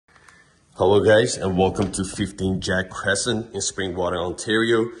Hello guys, and welcome to 15 Jack Crescent in Springwater,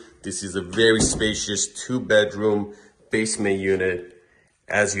 Ontario. This is a very spacious 2-bedroom basement unit.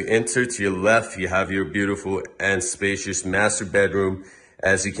 As you enter to your left, you have your beautiful and spacious master bedroom.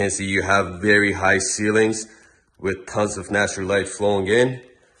 As you can see, you have very high ceilings with tons of natural light flowing in.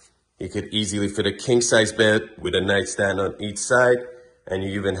 You could easily fit a king-size bed with a nightstand on each side, and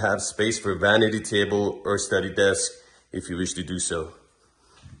you even have space for a vanity table or study desk if you wish to do so.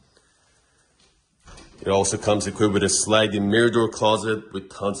 It also comes equipped with a sliding mirror door closet with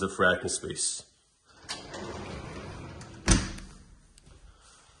tons of racking space.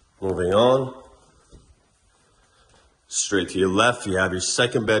 Moving on, straight to your left, you have your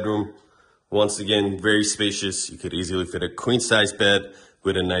second bedroom. Once again, very spacious. You could easily fit a queen-size bed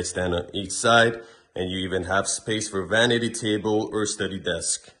with a nightstand on each side, and you even have space for a vanity table or study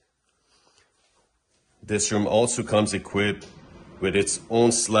desk. This room also comes equipped with its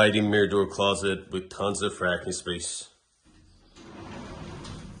own sliding mirror door closet with tons of racking space.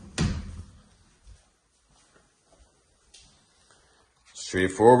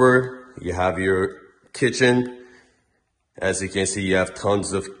 Straightforward, you have your kitchen. As you can see, you have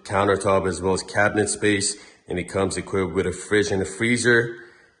tons of countertop as well as cabinet space, and it comes equipped with a fridge and a freezer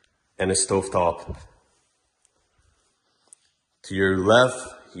and a stovetop. To your left,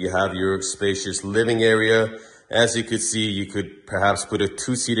 you have your spacious living area. As you could see, you could perhaps put a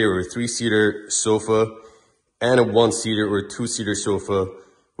 2-seater or a 3-seater sofa and a 1-seater or a 2-seater sofa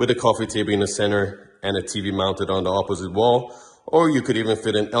with a coffee table in the center and a TV mounted on the opposite wall. Or you could even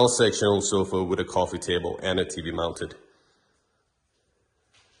fit an L-sectional sofa with a coffee table and a TV mounted.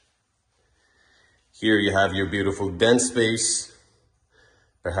 Here you have your beautiful den space.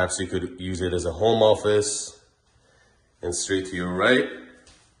 Perhaps you could use it as a home office. And straight to your right,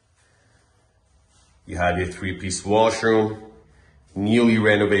 you have your 3-piece washroom, newly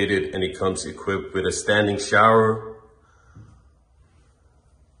renovated, and it comes equipped with a standing shower,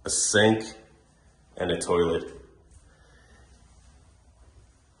 a sink, and a toilet.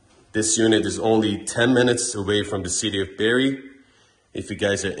 This unit is only 10 minutes away from the city of Barrie. If you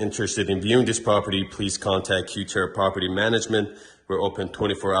guys are interested in viewing this property, please contact Cooktop Property Management. We're open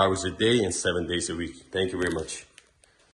 24 hours a day and 7 days a week. Thank you very much.